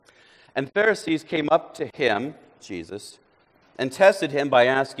And Pharisees came up to him, Jesus, and tested him by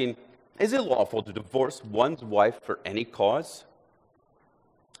asking, "Is it lawful to divorce one's wife for any cause?"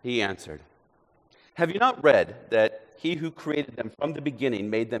 He answered, "Have you not read that he who created them from the beginning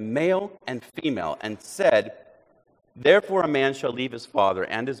made them male and female, and said, 'Therefore a man shall leave his father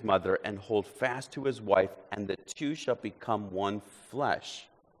and his mother and hold fast to his wife, and the two shall become one flesh.'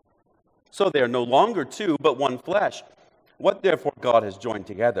 So they are no longer two, but one flesh. What therefore God has joined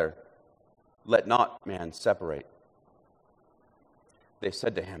together, let not man separate." They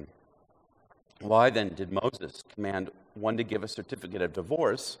said to him, "Why then did Moses command one to give a certificate of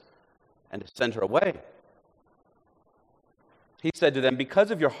divorce and to send her away?" He said to them, "Because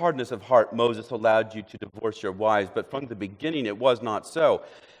of your hardness of heart, Moses allowed you to divorce your wives, but from the beginning it was not so.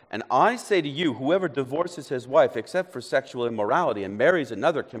 And I say to you, whoever divorces his wife except for sexual immorality and marries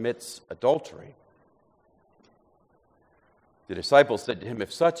another commits adultery." The disciples said to him,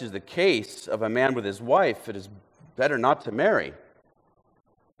 "If such is the case of a man with his wife, it is better not to marry."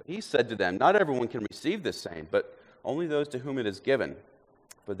 But he said to them, "Not everyone can receive this saying, but only those to whom it is given.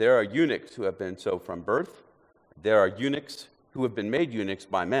 For there are eunuchs who have been so from birth, there are eunuchs who have been made eunuchs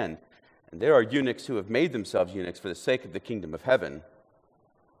by men, and there are eunuchs who have made themselves eunuchs for the sake of the kingdom of heaven.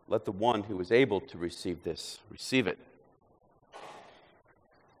 Let the one who is able to receive this receive it."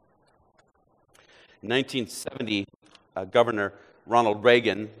 In 1970, Governor Ronald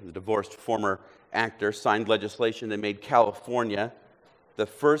Reagan, the divorced former actor, signed legislation that made California the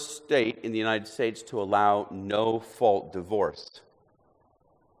first state in the United States to allow no-fault divorce.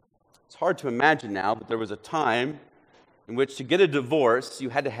 It's hard to imagine now, but there was a time in which to get a divorce, you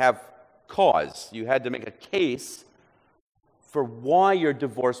had to have cause. You had to make a case for why your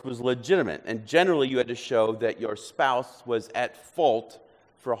divorce was legitimate. And generally, you had to show that your spouse was at fault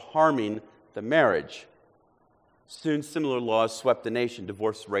for harming the marriage. Soon, similar laws swept the nation.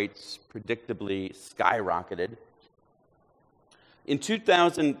 Divorce rates predictably skyrocketed. In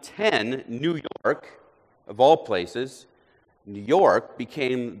 2010, New York, of all places, New York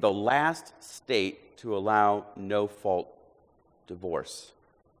became the last state to allow no-fault divorce.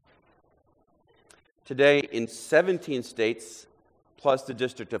 Today, in 17 states, plus the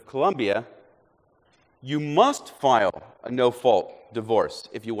District of Columbia, you must file a no-fault divorce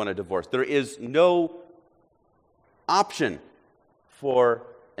if you want a divorce. There is no option for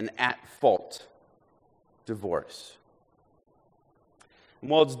an at-fault divorce. And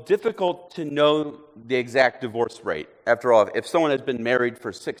while it's difficult to know the exact divorce rate, after all, if someone has been married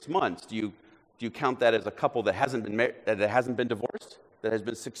for 6 months, do you count that as a couple that hasn't been divorced, that has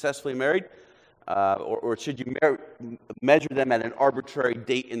been successfully married? Or should you measure them at an arbitrary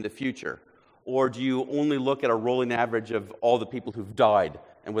date in the future? Or do you only look at a rolling average of all the people who've died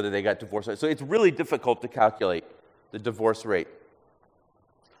and whether they got divorced? So it's really difficult to calculate the divorce rate.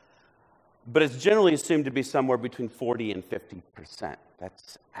 But it's generally assumed to be somewhere between 40 and 50%.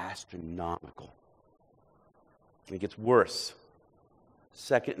 That's astronomical. And it gets worse.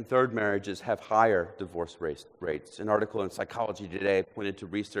 Second and third marriages have higher divorce rates. An article in Psychology Today pointed to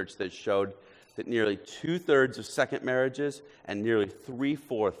research that showed that nearly 2/3 of second marriages and nearly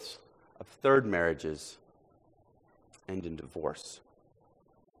 3/4 of third marriages end in divorce.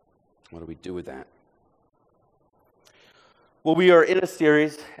 What do we do with that? Well, we are in a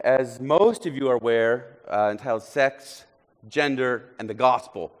series, as most of you are aware, entitled Sex, Gender, and the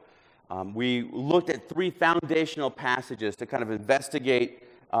Gospel. We looked at 3 foundational passages to kind of investigate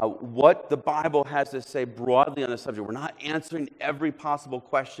what the Bible has to say broadly on the subject. We're not answering every possible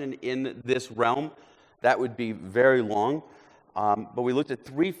question in this realm. That would be very long. But we looked at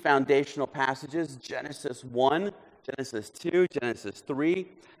 3 foundational passages: Genesis 1, Genesis 2, Genesis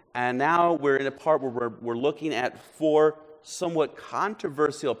 3. And now we're in a part where we're looking at 4 somewhat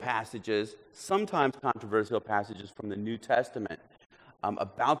controversial passages, sometimes controversial passages from the New Testament,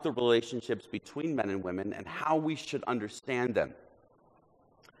 about the relationships between men and women and how we should understand them.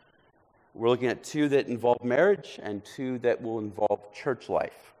 We're looking at 2 that involve marriage and 2 that will involve church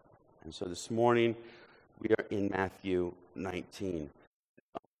life. And so this morning, we are in Matthew 19.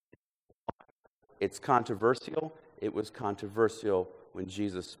 It's controversial. It was controversial when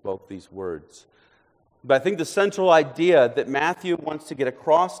Jesus spoke these words. But I think the central idea that Matthew wants to get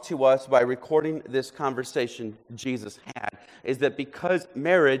across to us by recording this conversation Jesus had is that because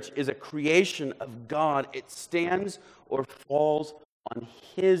marriage is a creation of God, it stands or falls on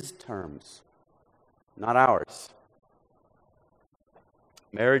His terms, not ours.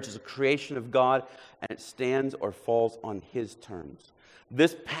 Marriage is a creation of God, and it stands or falls on His terms.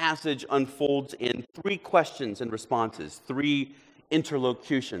 This passage unfolds in 3 questions and responses, 3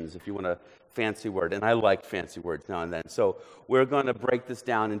 interlocutions, if you want to fancy word, and I like fancy words now and then. So we're going to break this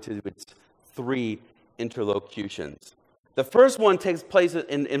down into its 3 interlocutions. The first one takes place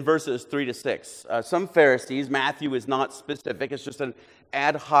in verses 3 to 6. Some Pharisees, Matthew is not specific, it's just an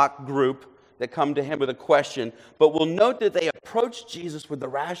ad hoc group that come to him with a question, but we'll note that they approach Jesus with the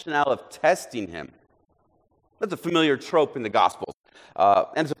rationale of testing him. That's a familiar trope in the Gospels.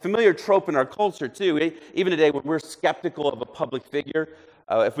 And it's a familiar trope in our culture, too. Even today, when we're skeptical of a public figure,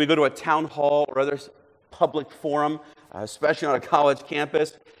 if we go to a town hall or other public forum, especially on a college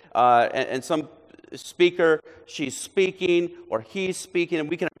campus, and some speaker, she's speaking or he's speaking, and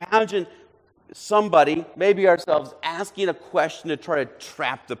we can imagine somebody, maybe ourselves, asking a question to try to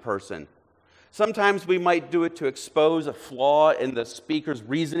trap the person. Sometimes we might do it to expose a flaw in the speaker's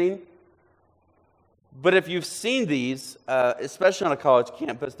reasoning. But if you've seen these, especially on a college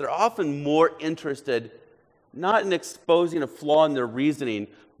campus, they're often more interested not in exposing a flaw in their reasoning,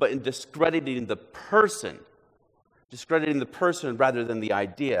 but in discrediting the person rather than the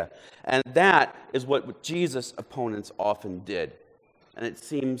idea. And that is what Jesus' opponents often did. And it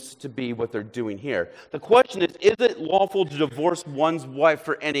seems to be what they're doing here. The question is it lawful to divorce one's wife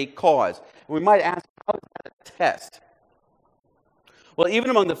for any cause? And we might ask, how is that a test? Well, even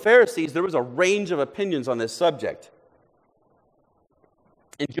among the Pharisees, there was a range of opinions on this subject.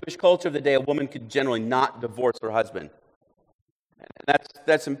 In Jewish culture of the day, a woman could generally not divorce her husband. And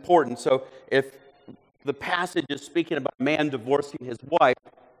that's important. So if the passage is speaking about a man divorcing his wife,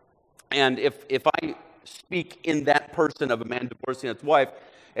 and if I speak in that person of a man divorcing his wife,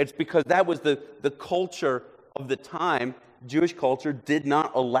 it's because that was the culture of the time. Jewish culture did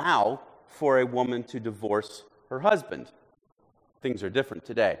not allow for a woman to divorce her husband. Things are different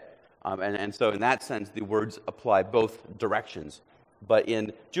today. And so in that sense, the words apply both directions. But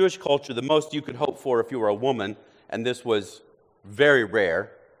in Jewish culture, the most you could hope for if you were a woman, and this was very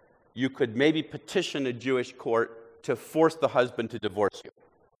rare, you could maybe petition a Jewish court to force the husband to divorce you.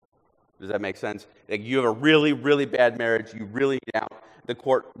 Does that make sense? Like you have a really, really bad marriage, you really need out.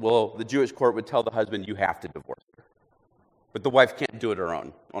 The Jewish court would tell the husband, you have to divorce her. But the wife can't do it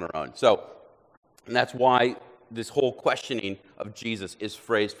on her own. So, and that's why this whole questioning of Jesus is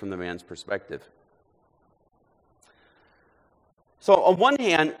phrased from the man's perspective. So on one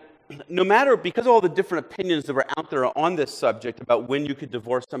hand, because of all the different opinions that were out there on this subject about when you could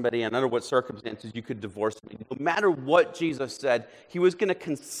divorce somebody and under what circumstances you could divorce somebody, no matter what Jesus said, he was going to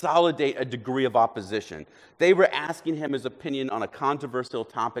consolidate a degree of opposition. They were asking him his opinion on a controversial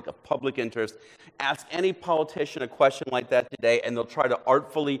topic of public interest. Ask any politician a question like that today, and they'll try to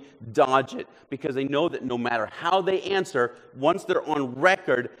artfully dodge it because they know that no matter how they answer, once they're on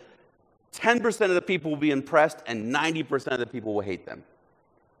record, 10% of the people will be impressed and 90% of the people will hate them.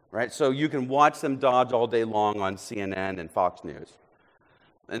 Right? So you can watch them dodge all day long on CNN and Fox News.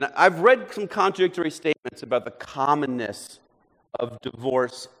 And I've read some contradictory statements about the commonness of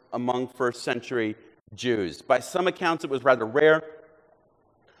divorce among first century Jews. By some accounts, it was rather rare.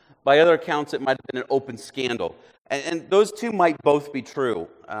 By other accounts, it might have been an open scandal. And those two might both be true.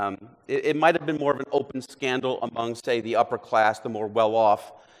 It might have been more of an open scandal among, say, the upper class, the more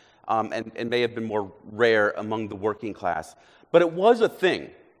well-off, and may have been more rare among the working class. But it was a thing.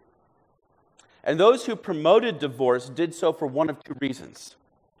 And those who promoted divorce did so for one of two reasons.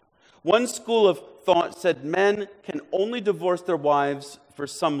 One school of thought said men can only divorce their wives for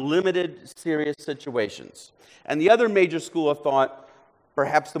some limited, serious situations. And the other major school of thought,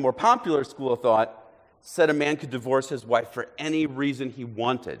 perhaps the more popular school of thought, said a man could divorce his wife for any reason he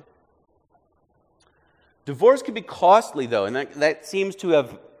wanted. Divorce can be costly, though, and that seems to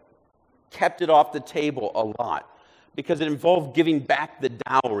have kept it off the table a lot, because it involved giving back the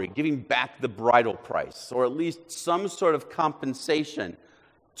dowry, giving back the bridal price, or at least some sort of compensation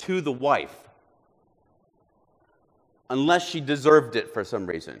to the wife, unless she deserved it for some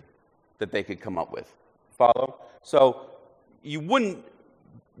reason that they could come up with. Follow? So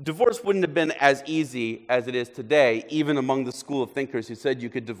divorce wouldn't have been as easy as it is today, even among the school of thinkers who said you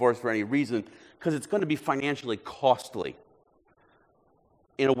could divorce for any reason, because it's going to be financially costly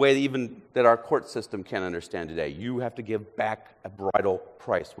in a way that our court system can't understand today. You have to give back a bridal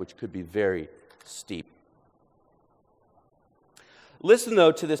price, which could be very steep. Listen,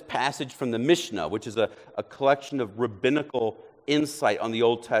 though, to this passage from the Mishnah, which is a collection of rabbinical insight on the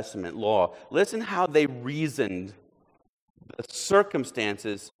Old Testament law. Listen how they reasoned the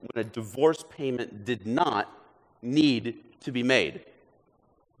circumstances when a divorce payment did not need to be made.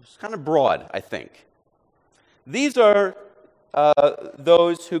 It's kind of broad, I think. These are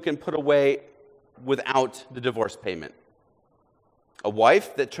those who can put away without the divorce payment. A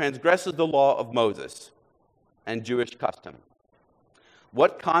wife that transgresses the law of Moses and Jewish custom.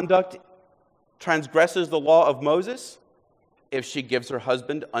 What conduct transgresses the law of Moses if she gives her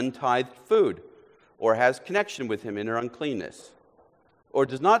husband untithed food, or has connection with him in her uncleanness, or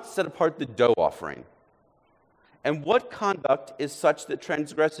does not set apart the dough offering. And what conduct is such that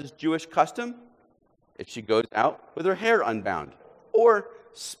transgresses Jewish custom? If she goes out with her hair unbound, or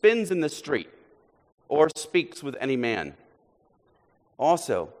spins in the street, or speaks with any man.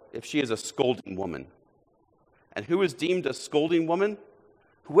 Also, if she is a scolding woman. And who is deemed a scolding woman?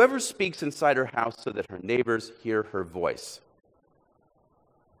 Whoever speaks inside her house so that her neighbors hear her voice.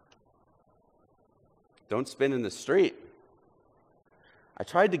 Don't spin in the street. I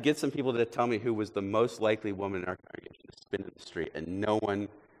tried to get some people to tell me who was the most likely woman in our congregation to spin in the street, and no one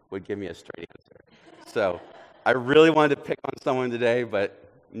would give me a straight answer. So I really wanted to pick on someone today, but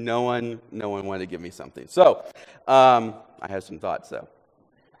no one wanted to give me something. So I have some thoughts, though.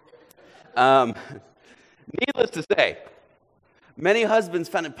 Needless to say, many husbands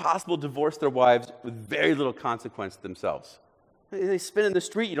found it possible to divorce their wives with very little consequence to themselves. They spin in the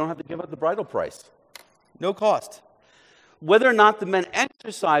street, you don't have to give up the bridal price. No cost. Whether or not the men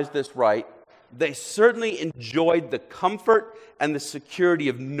exercised this right, they certainly enjoyed the comfort and the security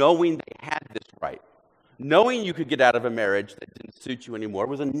of knowing they had this right. Knowing you could get out of a marriage that didn't suit you anymore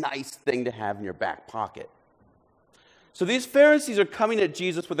was a nice thing to have in your back pocket. So these Pharisees are coming at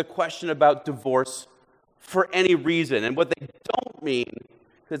Jesus with a question about divorce for any reason. And what they don't mean,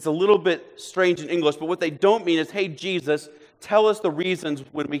 it's a little bit strange in English, but what they don't mean is, hey, Jesus, tell us the reasons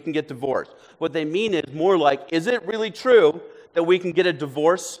when we can get divorced. What they mean is more like, is it really true that we can get a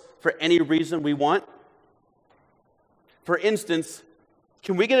divorce for any reason we want? For instance,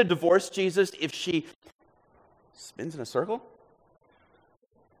 can we get a divorce, Jesus, if she spins in a circle?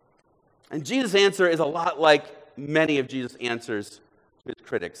 And Jesus' answer is a lot like many of Jesus' answers to his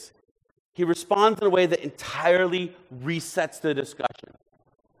critics. He responds in a way that entirely resets the discussion.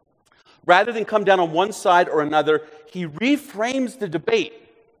 Rather than come down on one side or another, he reframes the debate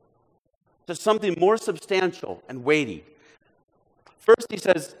to something more substantial and weighty. First, he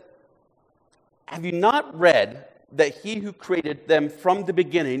says, have you not read that he who created them from the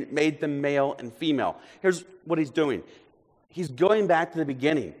beginning made them male and female? Here's what he's doing. He's going back to the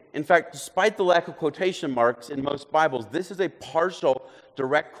beginning. In fact, despite the lack of quotation marks in most Bibles, this is a partial,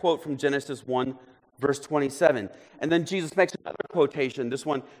 direct quote from Genesis 1, verse 27. And then Jesus makes another quotation. This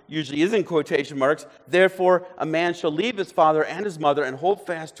one usually isn't quotation marks. Therefore, a man shall leave his father and his mother and hold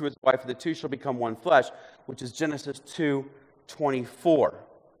fast to his wife, and the two shall become one flesh, which is Genesis 2:24.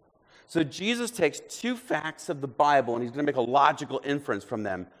 So Jesus takes two facts of the Bible, and he's going to make a logical inference from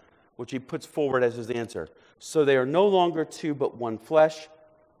them, which he puts forward as his answer. So they are no longer two, but one flesh.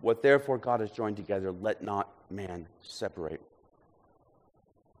 What therefore God has joined together, let not man separate.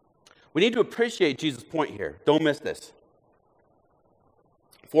 We need to appreciate Jesus' point here. Don't miss this.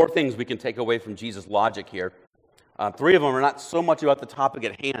 4 things we can take away from Jesus' logic here. 3 of them are not so much about the topic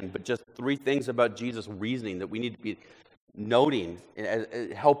at hand, but just 3 things about Jesus' reasoning that we need to be noting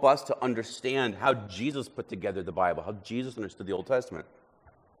and help us to understand how Jesus put together the Bible, how Jesus understood the Old Testament.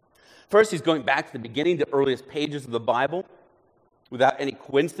 First, he's going back to the beginning, the earliest pages of the Bible. Without any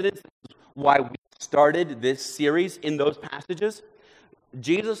coincidence, this is why we started this series in those passages.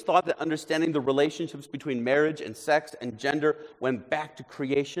 Jesus thought that understanding the relationships between marriage and sex and gender went back to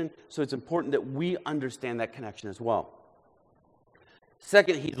creation, so it's important that we understand that connection as well.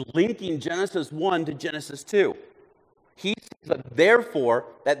 Second, he's linking Genesis 1 to Genesis 2. He sees that therefore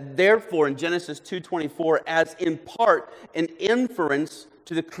in Genesis 2:24 as in part an inference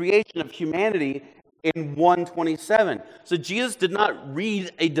to the creation of humanity in 1:27. So Jesus did not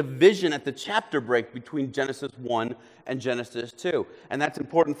read a division at the chapter break between Genesis 1 and Genesis 2. And that's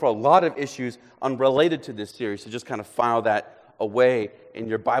important for a lot of issues unrelated to this series, so just kind of file that away in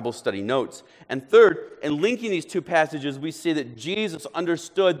your Bible study notes. And third, in linking these 2 passages, we see that Jesus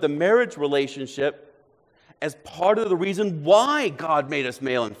understood the marriage relationship as part of the reason why God made us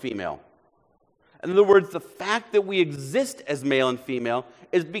male and female. In other words, the fact that we exist as male and female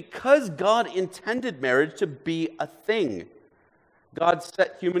is because God intended marriage to be a thing. God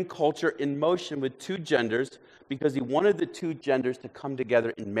set human culture in motion with 2 genders because he wanted the 2 genders to come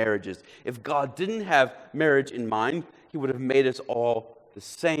together in marriages. If God didn't have marriage in mind, he would have made us all the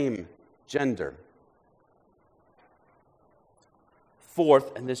same gender.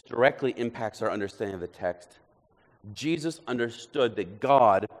 Fourth, and this directly impacts our understanding of the text, Jesus understood that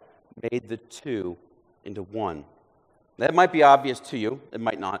God made the 2 into one. That might be obvious to you, it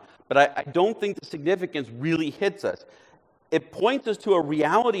might not, but I don't think the significance really hits us. It points us to a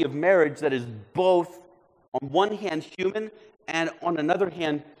reality of marriage that is both, on one hand, human, and on another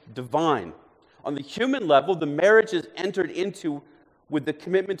hand, divine. On the human level, the marriage is entered into with the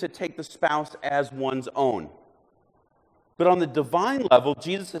commitment to take the spouse as one's own. But on the divine level,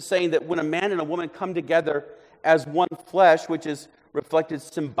 Jesus is saying that when a man and a woman come together as one flesh, which is reflected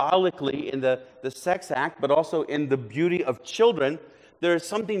symbolically in the sex act, but also in the beauty of children, there is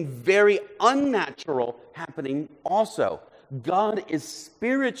something very unnatural happening also. God is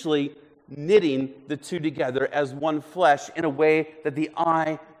spiritually knitting the two together as one flesh in a way that the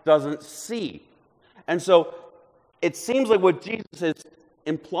eye doesn't see. And so it seems like what Jesus is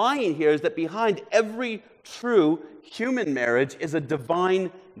implying here is that behind every true human marriage is a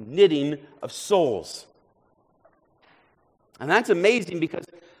divine knitting of souls. And that's amazing because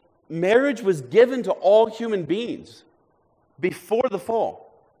marriage was given to all human beings before the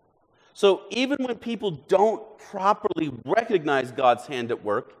fall. So even when people don't properly recognize God's hand at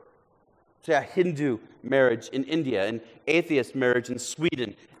work, say a Hindu marriage in India, an atheist marriage in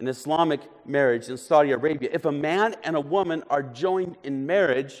Sweden, an Islamic marriage in Saudi Arabia, if a man and a woman are joined in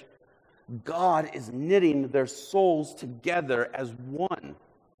marriage, God is knitting their souls together as one.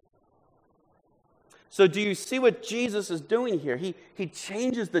 So do you see what Jesus is doing here? He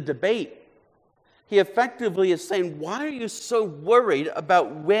changes the debate. He effectively is saying, why are you so worried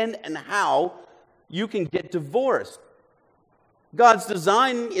about when and how you can get divorced? God's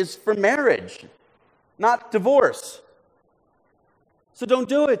design is for marriage, not divorce. So don't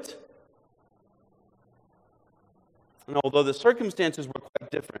do it. And although the circumstances were quite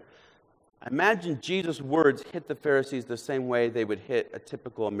different, I imagine Jesus' words hit the Pharisees the same way they would hit a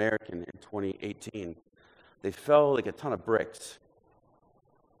typical American in 2018. They fell like a ton of bricks.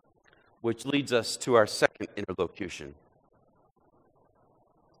 Which leads us to our second interlocution.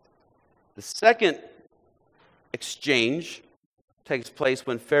 The second exchange takes place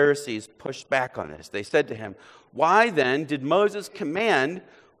when Pharisees pushed back on this. They said to him, "Why then did Moses command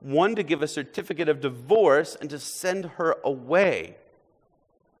one to give a certificate of divorce and to send her away?"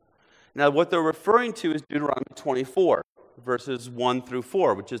 Now, what they're referring to is Deuteronomy 24, verses 1 through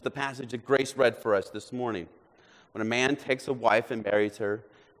 4, which is the passage that Grace read for us this morning. When a man takes a wife and marries her,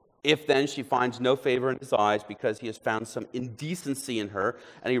 if then she finds no favor in his eyes because he has found some indecency in her,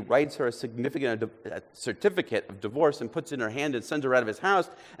 and he writes her a certificate of divorce and puts it in her hand and sends her out of his house,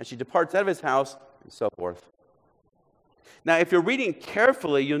 and she departs out of his house, and so forth. Now, if you're reading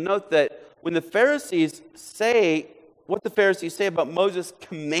carefully, you'll note that when the Pharisees say, what the Pharisees say about Moses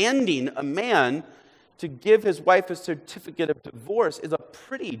commanding a man to give his wife a certificate of divorce is a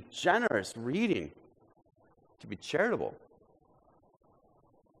pretty generous reading to be charitable.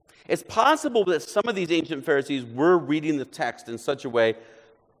 It's possible that some of these ancient Pharisees were reading the text in such a way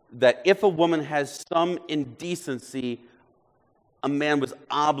that if a woman has some indecency, a man was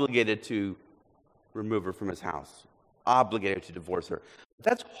obligated to remove her from his house, obligated to divorce her. But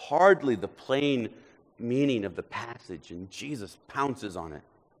that's hardly the plain meaning of the passage, and Jesus pounces on it.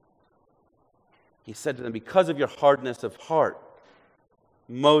 He said to them, "Because of your hardness of heart,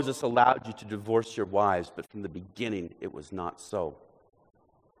 Moses allowed you to divorce your wives, but from the beginning it was not so."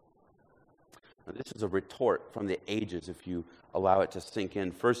 Now, this is a retort from the ages if you allow it to sink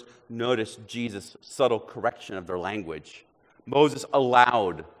in. First, notice Jesus' subtle correction of their language. Moses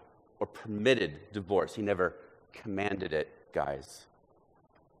allowed or permitted divorce. He never commanded it, guys.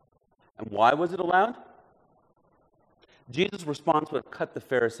 And why was it allowed? Jesus' response would cut the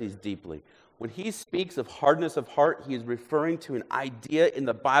Pharisees deeply. When he speaks of hardness of heart, he is referring to an idea in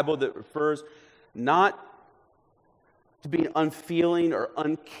the Bible that refers not to being unfeeling or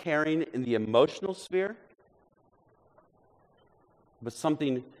uncaring in the emotional sphere, but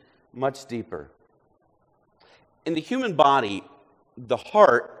something much deeper. In the human body, the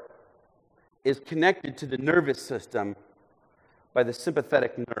heart is connected to the nervous system by the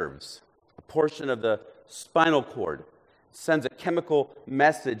sympathetic nerves. A portion of the spinal cord sends a chemical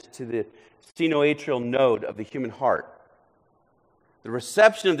message to the sinoatrial node of the human heart. The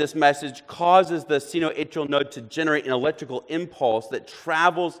reception of this message causes the sinoatrial node to generate an electrical impulse that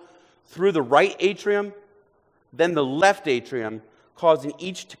travels through the right atrium, then the left atrium, causing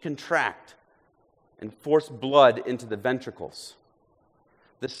each to contract and force blood into the ventricles.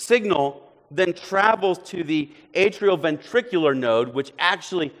 The signal then travels to the atrioventricular node, which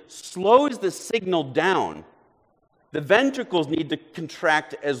actually slows the signal down. The ventricles need to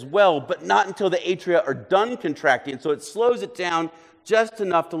contract as well, but not until the atria are done contracting. So it slows it down just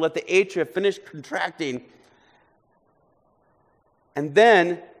enough to let the atria finish contracting. And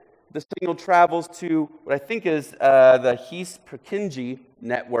then the signal travels to what I think is the His-Purkinje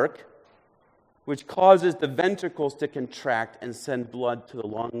network, which causes the ventricles to contract and send blood to the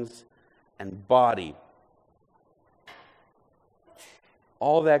lungs and body.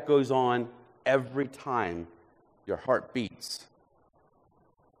 All that goes on every time your heart beats.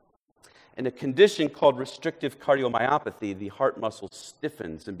 In a condition called restrictive cardiomyopathy, the heart muscle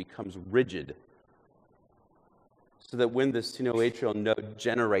stiffens and becomes rigid, so that when the sinoatrial node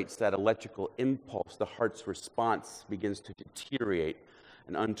generates that electrical impulse, the heart's response begins to deteriorate,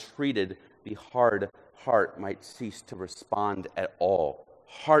 and untreated, the hard heart might cease to respond at all.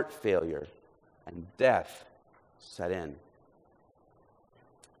 Heart failure and death set in.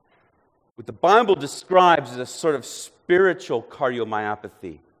 What the Bible describes is a sort of spiritual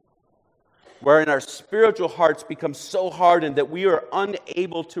cardiomyopathy, wherein our spiritual hearts become so hardened that we are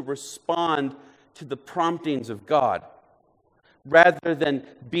unable to respond to the promptings of God. Rather than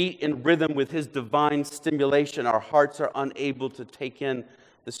beat in rhythm with His divine stimulation, our hearts are unable to take in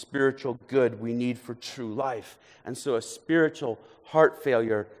the spiritual good we need for true life. And so a spiritual heart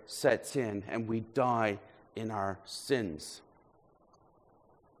failure sets in, and we die in our sins.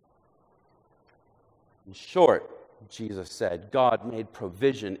 In short, Jesus said, God made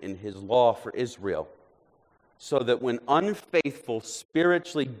provision in His law for Israel, so that when unfaithful,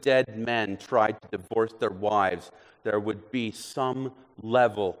 spiritually dead men tried to divorce their wives, there would be some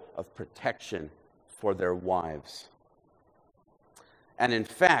level of protection for their wives. And in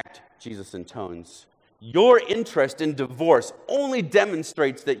fact, Jesus intones, your interest in divorce only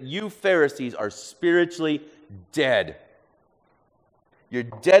demonstrates that you Pharisees are spiritually dead. You're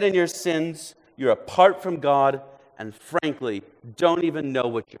dead in your sins, you're apart from God, and frankly, don't even know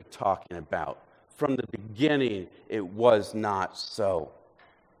what you're talking about. From the beginning, it was not so.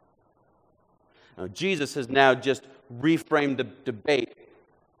 Now, Jesus has now just reframed the debate.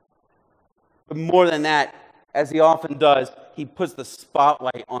 But more than that, as He often does, He puts the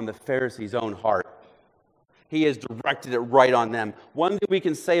spotlight on the Pharisees' own heart. He has directed it right on them. One thing we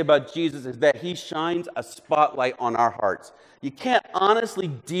can say about Jesus is that He shines a spotlight on our hearts. You can't honestly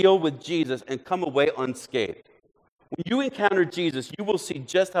deal with Jesus and come away unscathed. When you encounter Jesus, you will see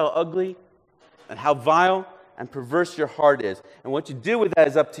just how ugly and how vile and perverse your heart is. And what you do with that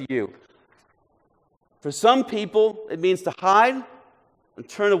is up to you. For some people, it means to hide and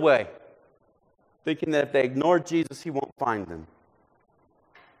turn away, thinking that if they ignore Jesus, He won't find them.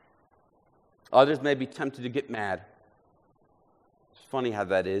 Others may be tempted to get mad. It's funny how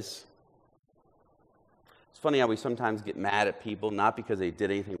that is. It's funny how we sometimes get mad at people, not because they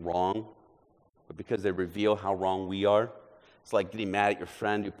did anything wrong, but because they reveal how wrong we are. It's like getting mad at your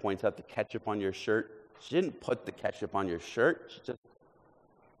friend who points out the ketchup on your shirt. She didn't put the ketchup on your shirt. She just,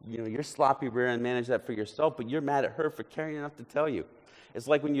 you're sloppy rear and manage that for yourself, but you're mad at her for caring enough to tell you. It's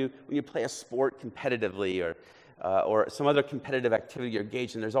like when you play a sport competitively or some other competitive activity you're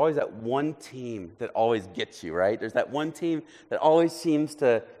engaged in, there's always that one team that always gets you, right? There's that one team that always seems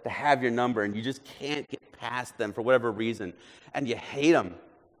to have your number, and you just can't get past them for whatever reason, and you hate them.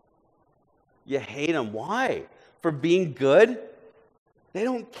 You hate them. Why? For being good? They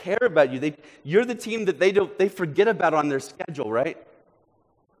don't care about you. You're the team that they forget about on their schedule, right?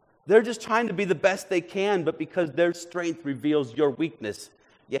 They're just trying to be the best they can, but because their strength reveals your weakness,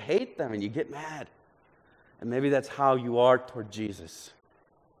 you hate them and you get mad. And maybe that's how you are toward Jesus.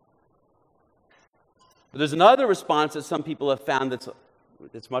 But there's another response that some people have found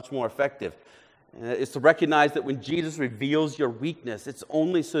that's much more effective. And it's to recognize that when Jesus reveals your weakness, it's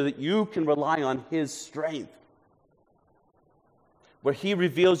only so that you can rely on His strength. Where He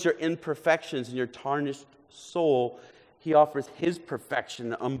reveals your imperfections and your tarnished soul, He offers His perfection,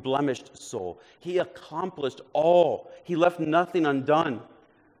 the unblemished soul. He accomplished all. He left nothing undone.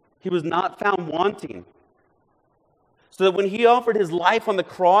 He was not found wanting. So that when He offered His life on the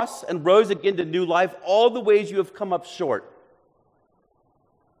cross and rose again to new life, all the ways you have come up short,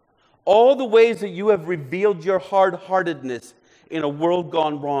 all the ways that you have revealed your hard-heartedness in a world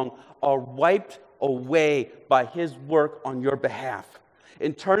gone wrong are wiped away by His work on your behalf.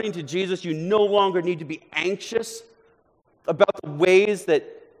 In turning to Jesus, you no longer need to be anxious about the ways that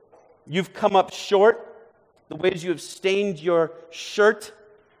you've come up short, the ways you have stained your shirt,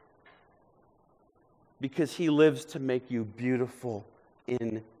 because He lives to make you beautiful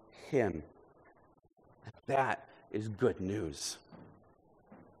in Him. That is good news.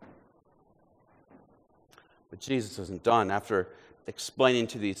 But Jesus isn't done. After explaining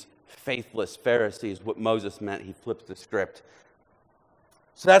to these faithless Pharisees what Moses meant, He flips the script.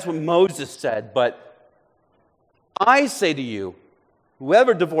 So that's what Moses said, but I say to you,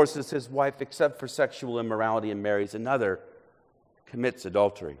 whoever divorces his wife except for sexual immorality and marries another commits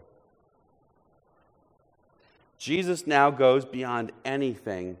adultery. Jesus now goes beyond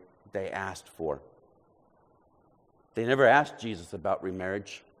anything they asked for. They never asked Jesus about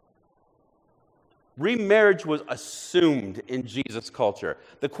remarriage. Remarriage was assumed in Jesus' culture.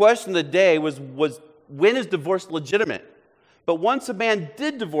 The question of the day was when is divorce legitimate? But once a man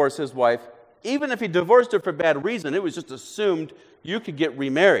did divorce his wife, even if he divorced her for bad reason, it was just assumed you could get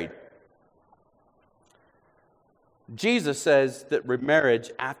remarried. Jesus says that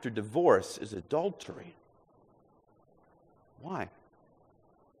remarriage after divorce is adultery. Why?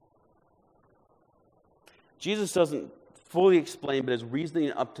 Jesus doesn't fully explain, but his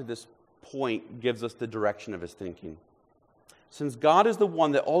reasoning up to this point gives us the direction of his thinking. Since God is the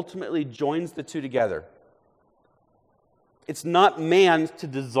one that ultimately joins the two together, it's not man's to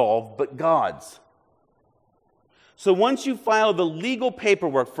dissolve, but God's. So once you file the legal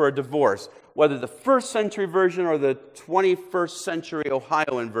paperwork for a divorce, whether the first century version or the 21st century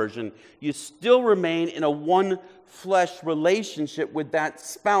Ohioan version, you still remain in a one-flesh relationship with that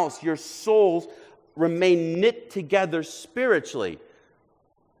spouse. Your souls remain knit together spiritually.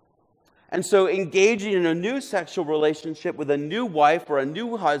 And so engaging in a new sexual relationship with a new wife or a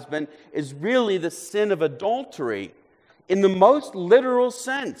new husband is really the sin of adultery in the most literal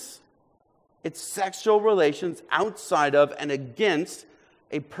sense. It's sexual relations outside of and against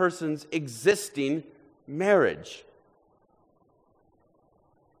a person's existing marriage.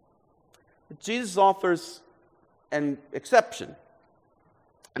 Jesus offers an exception.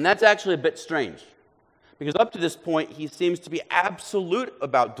 And that's actually a bit strange. Because up to this point, he seems to be absolute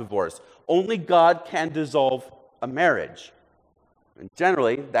about divorce. Only God can dissolve a marriage. And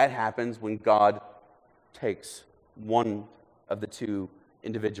generally, that happens when God takes one of the two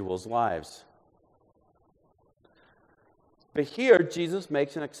individuals' lives. But here, Jesus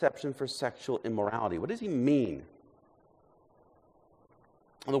makes an exception for sexual immorality. What does he mean?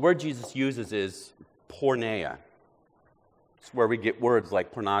 Well, the word Jesus uses is porneia. It's where we get words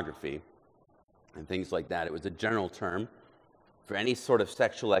like pornography and things like that. It was a general term for any sort of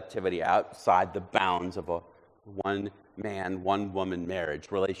sexual activity outside the bounds of a one-man, one-woman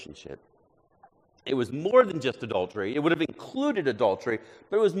marriage relationship. It was more than just adultery. It would have included adultery,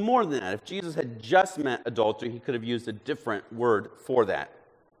 but it was more than that. If Jesus had just meant adultery, he could have used a different word for that.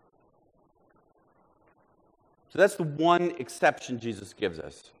 So that's the one exception Jesus gives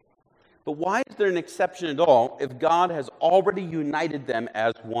us. But why is there an exception at all if God has already united them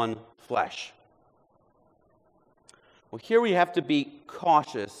as one flesh? Well, here we have to be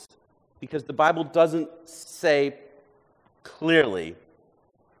cautious because the Bible doesn't say clearly.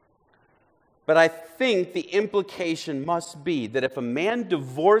 But I think the implication must be that if a man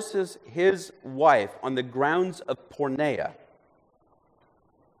divorces his wife on the grounds of porneia,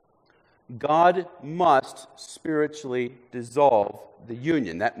 God must spiritually dissolve the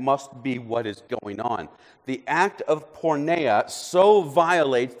union. That must be what is going on. The act of porneia so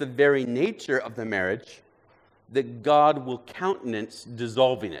violates the very nature of the marriage that God will countenance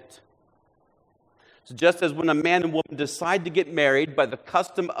dissolving it. So just as when a man and woman decide to get married by the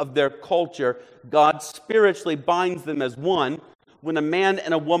custom of their culture, God spiritually binds them as one. When a man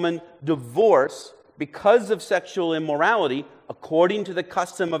and a woman divorce because of sexual immorality, according to the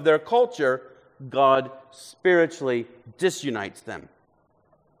custom of their culture, God spiritually disunites them.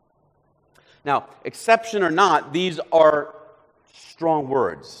 Now, exception or not, these are strong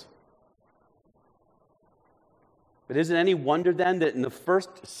words. But is it any wonder then that in the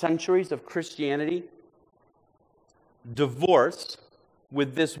first centuries of Christianity, divorce,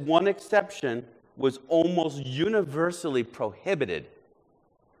 with this one exception, was almost universally prohibited?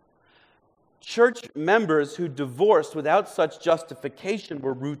 Church members who divorced without such justification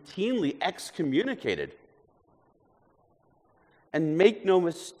were routinely excommunicated. And make no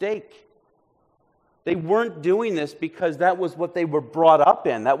mistake, they weren't doing this because that was what they were brought up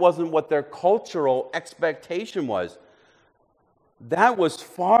in. That wasn't what their cultural expectation was. That was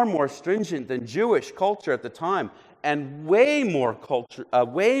far more stringent than Jewish culture at the time, and way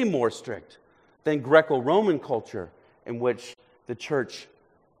more strict than Greco-Roman culture, in which the church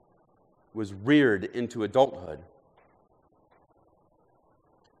was reared into adulthood.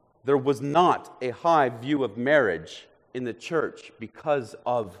 There was not a high view of marriage in the church because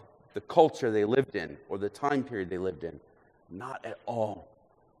of the culture they lived in or the time period they lived in. Not at all.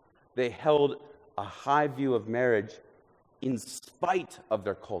 They held a high view of marriage in spite of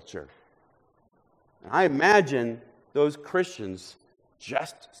their culture. And I imagine those Christians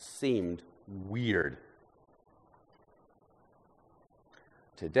just seemed weird.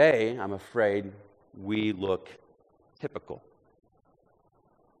 Today, I'm afraid we look typical.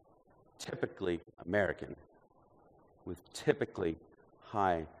 Typically American, with typically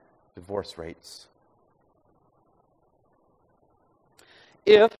high divorce rates.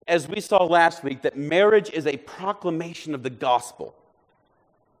 If, as we saw last week, that marriage is a proclamation of the gospel,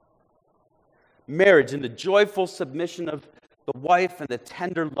 marriage in the joyful submission of The wife and the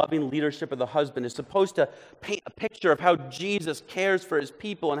tender, loving leadership of the husband is supposed to paint a picture of how Jesus cares for his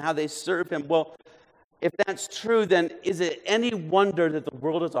people and how they serve him. Well, if that's true, then is it any wonder that the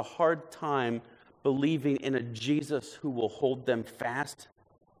world has a hard time believing in a Jesus who will hold them fast?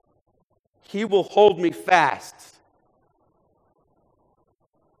 He will hold me fast.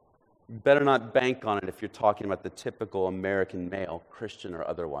 You better not bank on it if you're talking about the typical American male, Christian or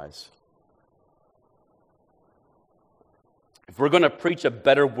otherwise. If we're going to preach a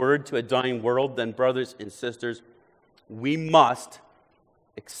better word to a dying world, then brothers and sisters, we must,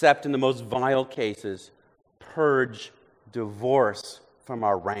 except in the most vile cases, purge divorce from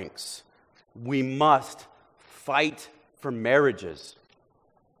our ranks. We must fight for marriages.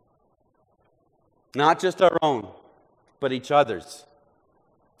 Not just our own, but each other's.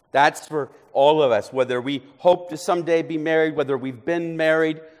 That's for all of us, whether we hope to someday be married, whether we've been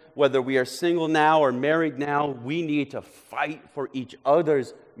married, whether we are single now or married now, we need to fight for each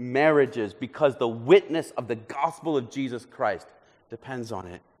other's marriages because the witness of the gospel of Jesus Christ depends on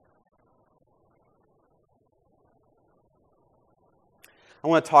it. I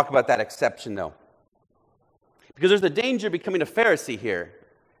want to talk about that exception, though, because there's a danger of becoming a Pharisee here.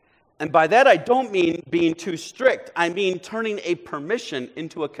 And by that, I don't mean being too strict. I mean turning a permission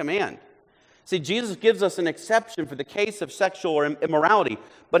into a command. See, Jesus gives us an exception for the case of sexual immorality,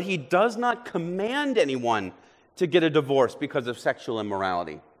 but he does not command anyone to get a divorce because of sexual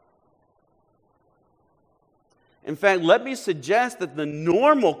immorality. In fact, let me suggest that the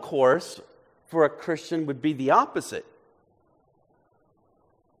normal course for a Christian would be the opposite.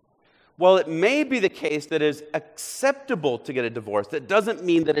 While it may be the case that it is acceptable to get a divorce, that doesn't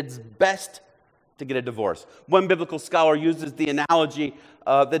mean that it's best to get a divorce. One biblical scholar uses the analogy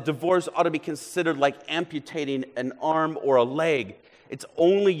that divorce ought to be considered like amputating an arm or a leg. It's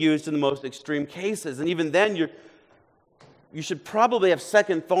only used in the most extreme cases. And even then, you should probably have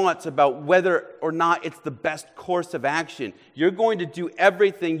second thoughts about whether or not it's the best course of action. You're going to do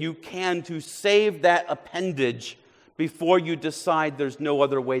everything you can to save that appendage before you decide there's no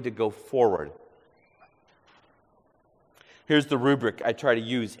other way to go forward. Here's the rubric I try to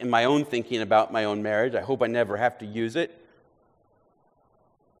use in my own thinking about my own marriage. I hope I never have to use it.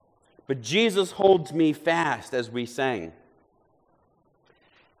 But Jesus holds me fast, as we sang.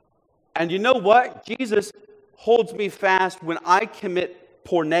 And you know what? Jesus holds me fast when I commit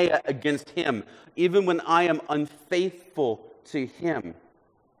porneia against him, even when I am unfaithful to him.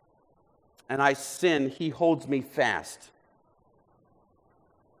 And I sin, he holds me fast.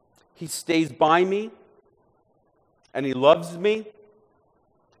 He stays by me, and he loves me,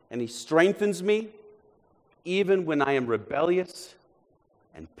 and he strengthens me, even when I am rebellious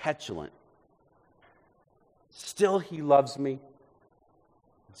and petulant. Still he loves me,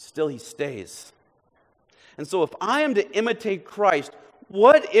 still he stays. And so if I am to imitate Christ,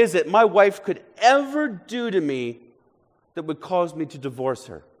 what is it my wife could ever do to me that would cause me to divorce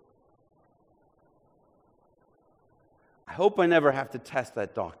her? I hope I never have to test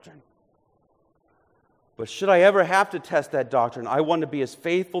that doctrine. But should I ever have to test that doctrine, I want to be as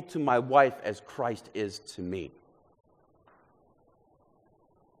faithful to my wife as Christ is to me.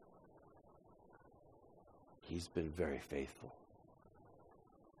 He's been very faithful.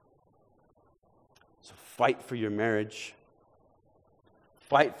 So fight for your marriage.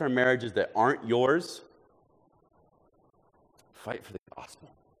 Fight for marriages that aren't yours. Fight for the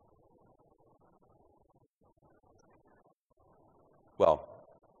gospel. Well,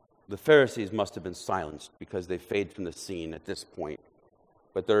 the Pharisees must have been silenced because they fade from the scene at this point.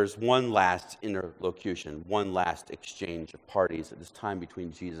 But there's one last interlocution, one last exchange of parties at this time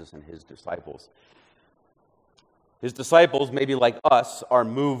between Jesus and his disciples. His disciples, maybe like us, are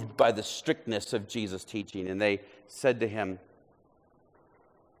moved by the strictness of Jesus' teaching, and they said to him,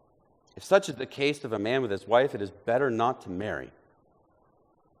 "If such is the case of a man with his wife, it is better not to marry."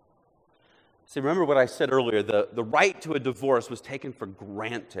 See, remember what I said earlier, the right to a divorce was taken for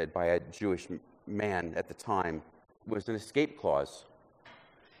granted by a Jewish man at the time. It was an escape clause.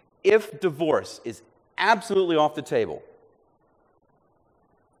 If divorce is absolutely off the table,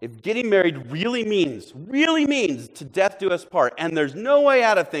 if getting married really means to death do us part, and there's no way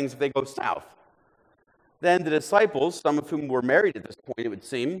out of things if they go south, then the disciples, some of whom were married at this point, it would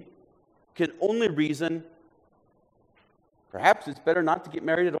seem, can only reason, perhaps it's better not to get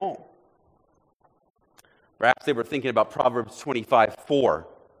married at all. Perhaps they were thinking about Proverbs 25:4.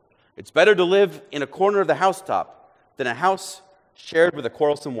 It's better to live in a corner of the housetop than a house shared with a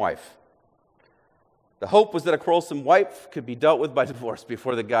quarrelsome wife. The hope was that a quarrelsome wife could be dealt with by divorce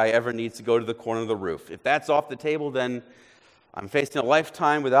before the guy ever needs to go to the corner of the roof. If that's off the table, then I'm facing a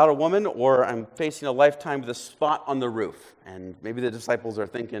lifetime without a woman, or I'm facing a lifetime with a spot on the roof. And maybe the disciples are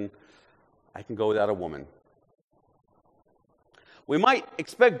thinking, I can go without a woman. We might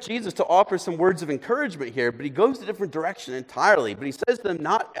expect Jesus to offer some words of encouragement here, but he goes a different direction entirely. But he says to them,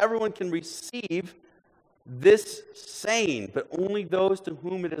 not everyone can receive this saying, but only those to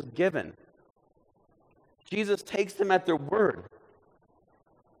whom it is given. Jesus takes them at their word.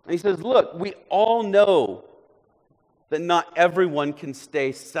 And he says, look, we all know that not everyone can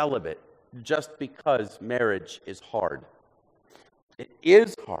stay celibate just because marriage is hard. It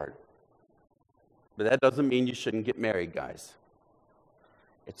is hard. But that doesn't mean you shouldn't get married, guys.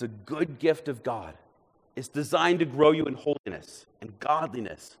 It's a good gift of God. It's designed to grow you in holiness and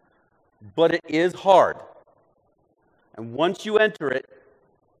godliness. But it is hard. And once you enter it,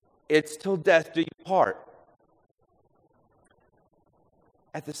 it's till death do you part.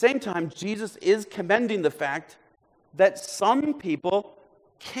 At the same time, Jesus is commending the fact that some people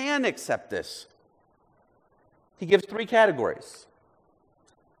can accept this. He gives 3 categories.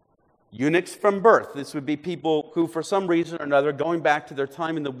 Eunuchs from birth. This would be people who, for some reason or another, going back to their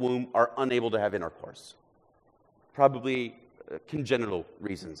time in the womb, are unable to have intercourse. Probably congenital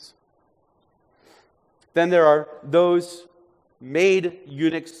reasons. Then there are those made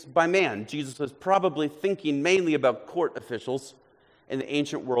eunuchs by man. Jesus was probably thinking mainly about court officials in the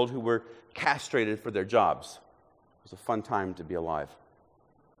ancient world who were castrated for their jobs. It was a fun time to be alive.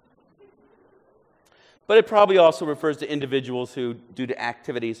 But it probably also refers to individuals who, due to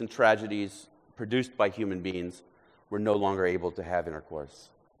activities and tragedies produced by human beings, were no longer able to have intercourse.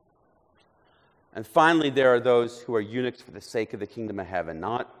 And finally, there are those who are eunuchs for the sake of the kingdom of heaven,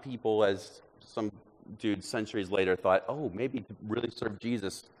 not people, as some dude centuries later thought, oh, maybe to really serve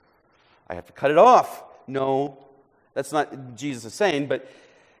Jesus, I have to cut it off. No, that's not what Jesus is saying, but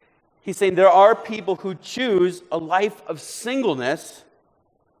he's saying there are people who choose a life of singleness,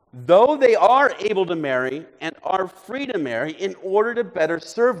 though they are able to marry and are free to marry in order to better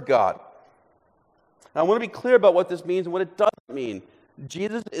serve God. Now, I want to be clear about what this means and what it doesn't mean.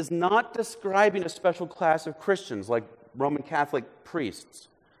 Jesus is not describing a special class of Christians like Roman Catholic priests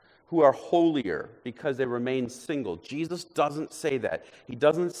who are holier because they remain single. Jesus doesn't say that. He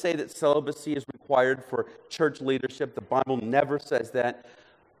doesn't say that celibacy is required for church leadership. The Bible never says that.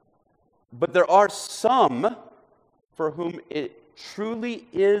 But there are some for whom it truly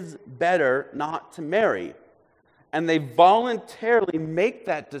is better not to marry, and they voluntarily make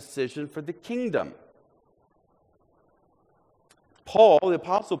that decision for the kingdom. Paul, the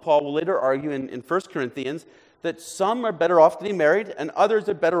Apostle Paul, will later argue in 1 Corinthians that some are better off getting married and others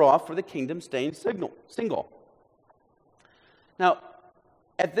are better off for the kingdom staying single. Now,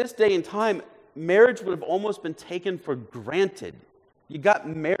 at this day and time, marriage would have almost been taken for granted. You got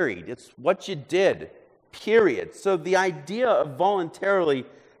married. It's what you did, period. So the idea of voluntarily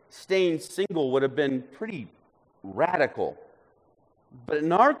staying single would have been pretty radical. But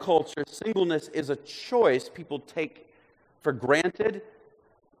in our culture, singleness is a choice people take for granted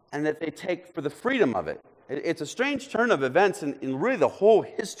and that they take for the freedom of it. It's a strange turn of events in really the whole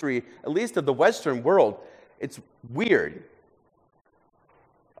history, at least of the Western world. It's weird.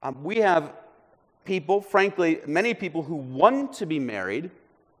 We have people, frankly, many people who want to be married,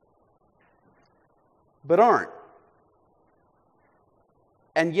 but aren't.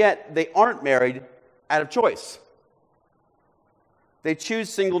 And yet, they aren't married out of choice. They choose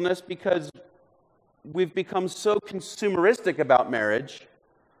singleness because we've become so consumeristic about marriage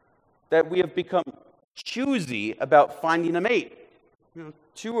that we have become choosy about finding a mate.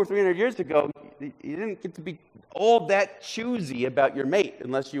 200 or 300 years ago, you didn't get to be all that choosy about your mate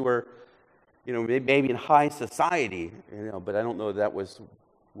unless you were, maybe in high society. But I don't know that was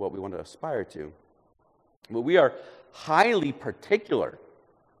what we want to aspire to. But we are highly particular.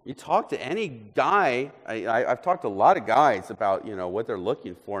 You talk to any guy. I've talked to a lot of guys about what they're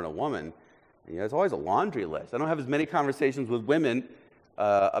looking for in a woman. It's always a laundry list. I don't have as many conversations with women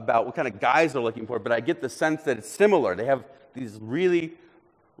about what kind of guys they're looking for, but I get the sense that it's similar. They have these really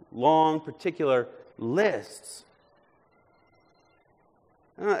long, particular lists.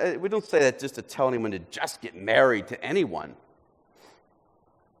 We don't say that just to tell anyone to just get married to anyone.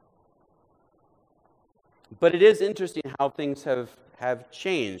 But it is interesting how things have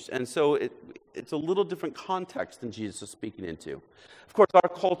changed. And so it's a little different context than Jesus is speaking into. Of course, our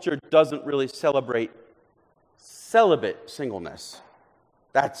culture doesn't really celebrate celibate singleness.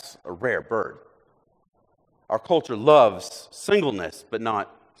 That's a rare bird. Our culture loves singleness, but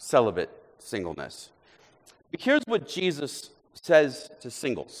not celibate singleness. But here's what Jesus says to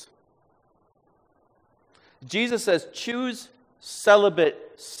singles. Jesus says, choose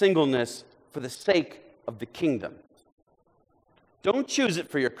celibate singleness for the sake of the kingdom. Don't choose it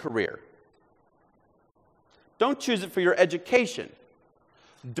for your career. Don't choose it for your education.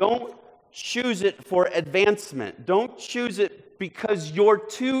 Don't choose it for advancement. Don't choose it because you're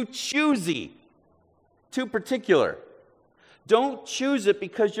too choosy, too particular. Don't choose it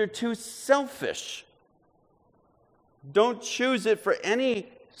because you're too selfish. Don't choose it for any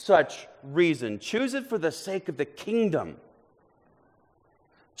such reason. Choose it for the sake of the kingdom.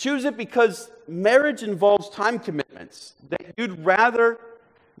 Choose it because marriage involves time commitments that you'd rather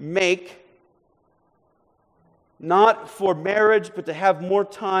make not for marriage, but to have more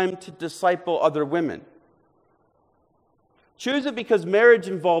time to disciple other women. Choose it because marriage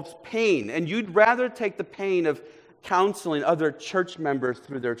involves pain, and you'd rather take the pain of counseling other church members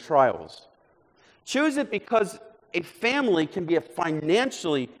through their trials. Choose it because a family can be a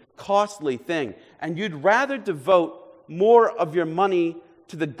financially costly thing, and you'd rather devote more of your money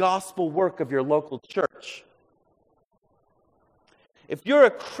to the gospel work of your local church. If you're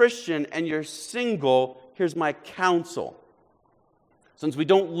a Christian and you're single, here's my counsel. Since we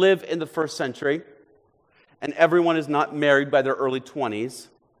don't live in the first century, and everyone is not married by their early 20s,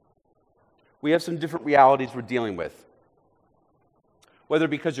 we have some different realities we're dealing with. Whether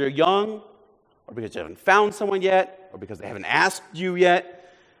because you're young, or because you haven't found someone yet, or because they haven't asked you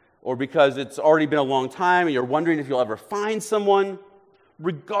yet, or because it's already been a long time and you're wondering if you'll ever find someone,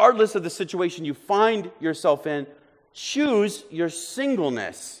 regardless of the situation you find yourself in, choose your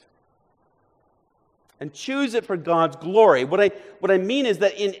singleness. And choose it for God's glory. What I mean is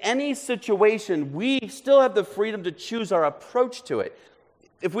that in any situation, we still have the freedom to choose our approach to it.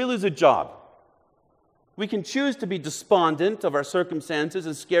 If we lose a job, we can choose to be despondent of our circumstances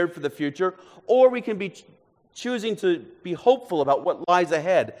and scared for the future, or we can be choosing to be hopeful about what lies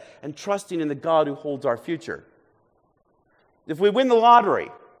ahead and trusting in the God who holds our future. If we win the lottery,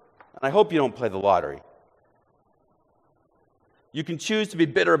 and I hope you don't play the lottery, you can choose to be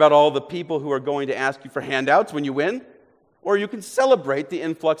bitter about all the people who are going to ask you for handouts when you win, or you can celebrate the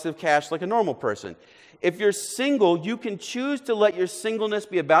influx of cash like a normal person. If you're single, you can choose to let your singleness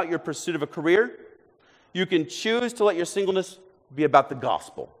be about your pursuit of a career. You can choose to let your singleness be about the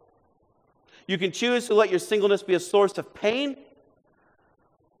gospel. You can choose to let your singleness be a source of pain,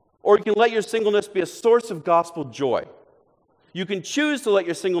 or you can let your singleness be a source of gospel joy. You can choose to let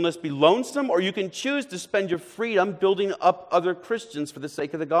your singleness be lonesome, or you can choose to spend your freedom building up other Christians for the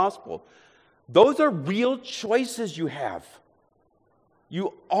sake of the gospel. Those are real choices you have.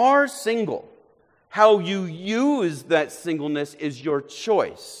 You are single. How you use that singleness is your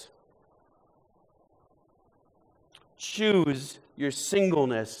choice. Choose your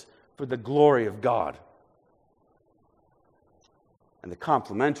singleness for the glory of God. And the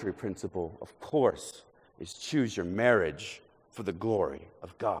complementary principle, of course, is choose your marriage for the glory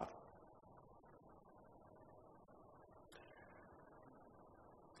of God.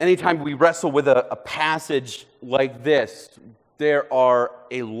 Anytime we wrestle with a passage like this, there are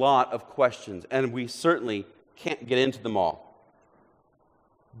a lot of questions, and we certainly can't get into them all.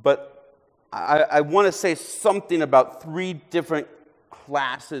 But I want to say something about three different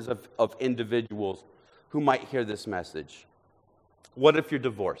classes of individuals who might hear this message. What if you're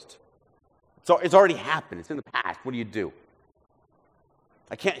divorced? So it's already happened. It's in the past. What do you do?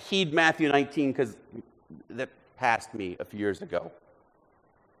 I can't heed Matthew 19 because that passed me a few years ago.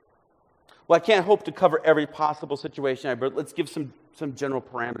 Well, I can't hope to cover every possible situation, but let's give some general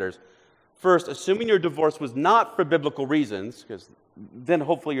parameters. First, assuming your divorce was not for biblical reasons, because then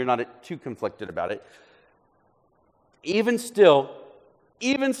hopefully you're not too conflicted about it. Even still,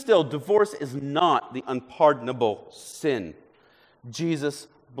 divorce is not the unpardonable sin. Jesus'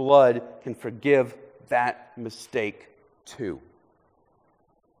 blood can forgive that mistake too.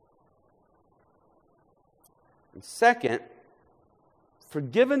 And second,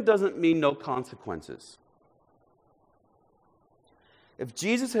 forgiven doesn't mean no consequences. If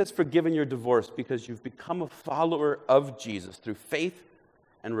Jesus has forgiven your divorce because you've become a follower of Jesus through faith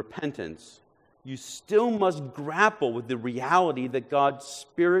and repentance, you still must grapple with the reality that God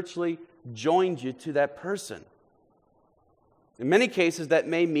spiritually joined you to that person. In many cases, that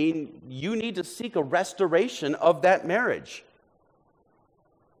may mean you need to seek a restoration of that marriage.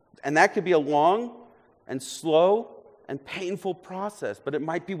 And that could be a long and slow and painful process, but it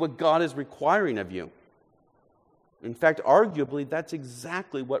might be what God is requiring of you. In fact, arguably, that's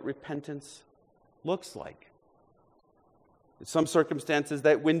exactly what repentance looks like. In some circumstances,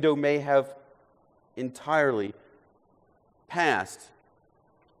 that window may have entirely passed,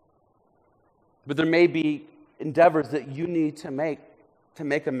 but there may be endeavors that you need to make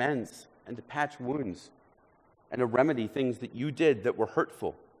amends and to patch wounds and to remedy things that you did that were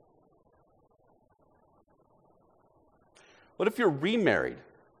hurtful. What if you're remarried?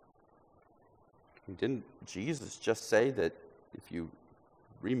 Didn't Jesus just say that if you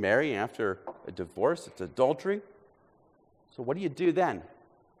remarry after a divorce, it's adultery? So what do you do then?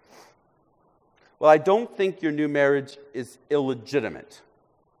 Well, I don't think your new marriage is illegitimate.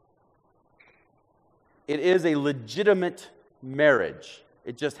 It is a legitimate marriage.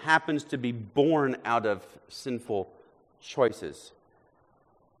 It just happens to be born out of sinful choices.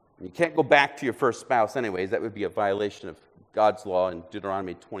 You can't go back to your first spouse anyways. That would be a violation of God's law in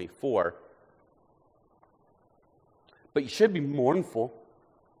Deuteronomy 24. But you should be mournful.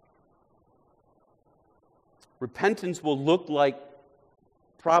 Repentance will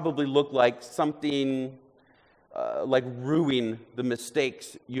probably look like something like rueing the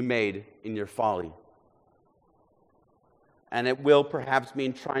mistakes you made in your folly. And it will perhaps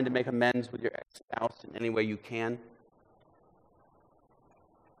mean trying to make amends with your ex-spouse in any way you can.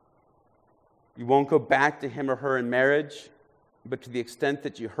 You won't go back to him or her in marriage, but to the extent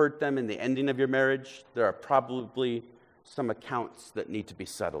that you hurt them in the ending of your marriage, there are probably some accounts that need to be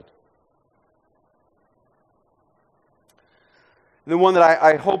settled. The one that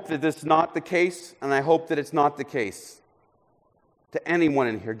I hope that this is not the case, and I hope that it's not the case to anyone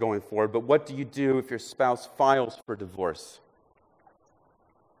in here going forward, but what do you do if your spouse files for divorce?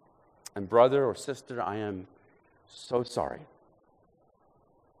 And brother or sister, I am so sorry.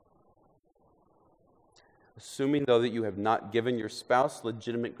 Assuming, though, that you have not given your spouse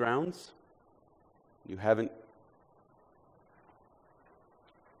legitimate grounds, you haven't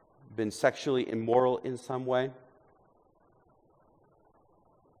been sexually immoral in some way,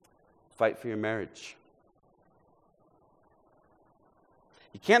 fight for your marriage.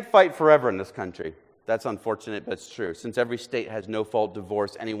 You can't fight forever in this country. That's unfortunate, but it's true. Since every state has no-fault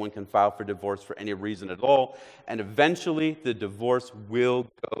divorce, anyone can file for divorce for any reason at all, and eventually the divorce will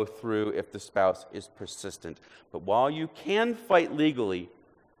go through if the spouse is persistent. But while you can fight legally,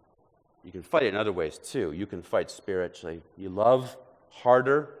 you can fight in other ways too. You can fight spiritually. You love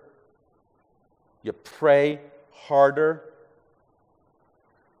harder. You pray harder.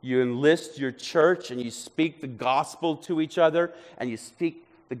 You enlist your church and you speak the gospel to each other, and you speak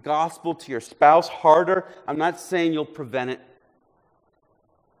the gospel to your spouse harder. I'm not saying you'll prevent it,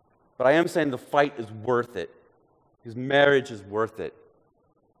 but I am saying the fight is worth it, because marriage is worth it.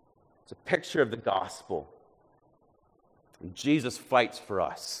 It's a picture of the gospel. And Jesus fights for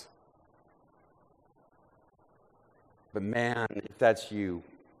us. But man, if that's you,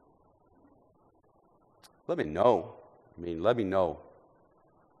 let me know. Let me know.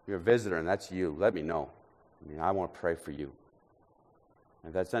 If you're a visitor and that's you, let me know. I want to pray for you.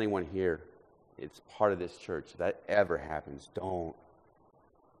 If that's anyone here, it's part of this church. If that ever happens, don't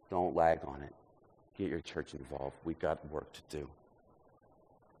lag on it. Get your church involved. We've got work to do.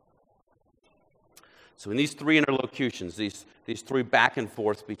 So in these three interlocutions, these three back and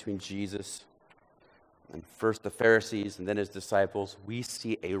forths between Jesus and first the Pharisees and then his disciples, we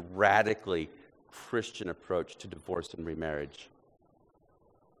see a radically Christian approach to divorce and remarriage.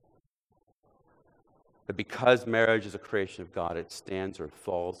 But because marriage is a creation of God, it stands or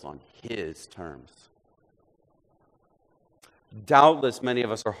falls on His terms. Doubtless, many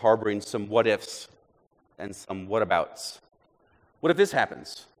of us are harboring some what-ifs and some what-abouts. What if this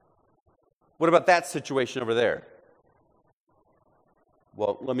happens? What about that situation over there?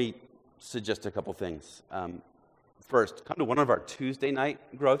 Well, let me suggest a couple things. First, come to one of our Tuesday night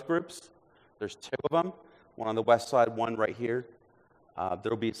growth groups. There's two of them, one on the west side, one right here. There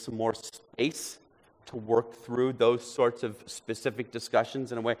will be some more space to work through those sorts of specific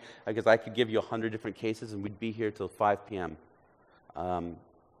discussions in a way, because I could give you 100 different cases and we'd be here till 5 p.m.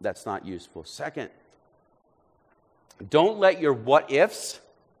 That's not useful. Second, don't let your what-ifs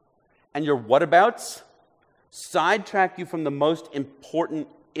and your what-abouts sidetrack you from the most important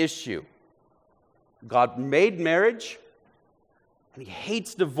issue. God made marriage, and He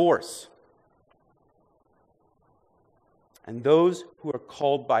hates divorce. And those who are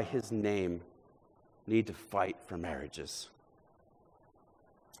called by His name need to fight for marriages.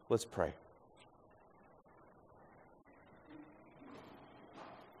 Let's pray.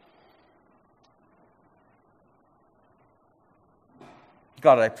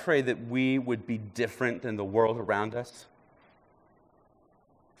 God, I pray that we would be different than the world around us.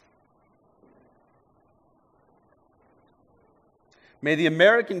 May the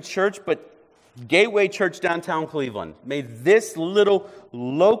American church, but Gateway Church downtown Cleveland, may this little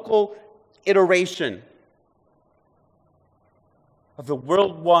local iteration of the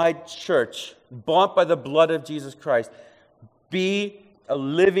worldwide church, bought by the blood of Jesus Christ, be a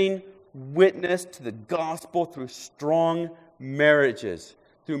living witness to the gospel through strong marriages,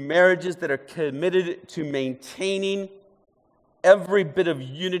 through marriages that are committed to maintaining every bit of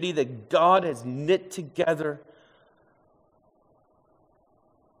unity that God has knit together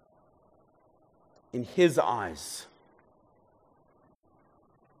in His eyes.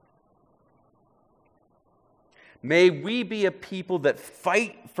 May we be a people that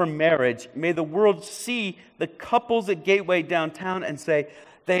fight for marriage. May the world see the couples at Gateway downtown and say,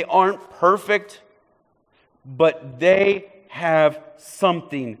 they aren't perfect, but they have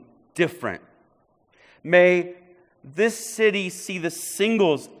something different. May this city see the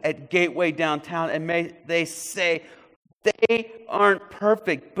singles at Gateway downtown, and may they say, they aren't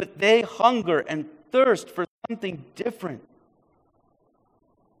perfect, but they hunger and thirst for something different.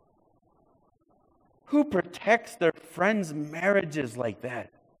 Who protects their friends' marriages like that?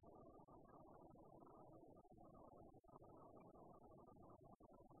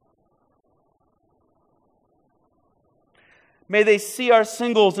 May they see our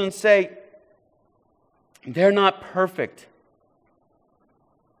singles and say, they're not perfect.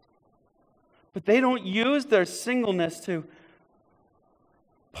 But they don't use their singleness to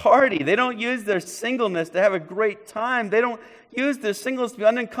party. They don't use their singleness to have a great time. They don't use their singleness to be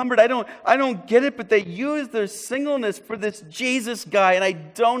unencumbered. I don't get it, but they use their singleness for this Jesus guy, and I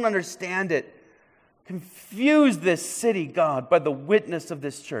don't understand it. Confuse this city, God, by the witness of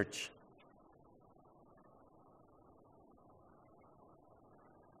this church.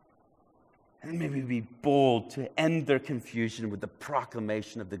 And may we be bold to end their confusion with the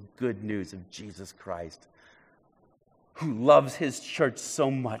proclamation of the good news of Jesus Christ, who loves His church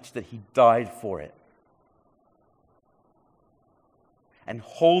so much that He died for it and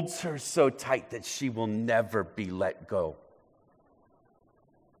holds her so tight that she will never be let go.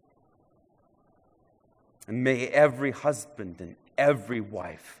 And may every husband and every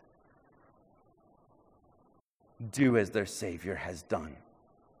wife do as their Savior has done.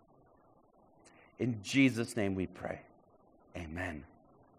 In Jesus' name we pray. Amen.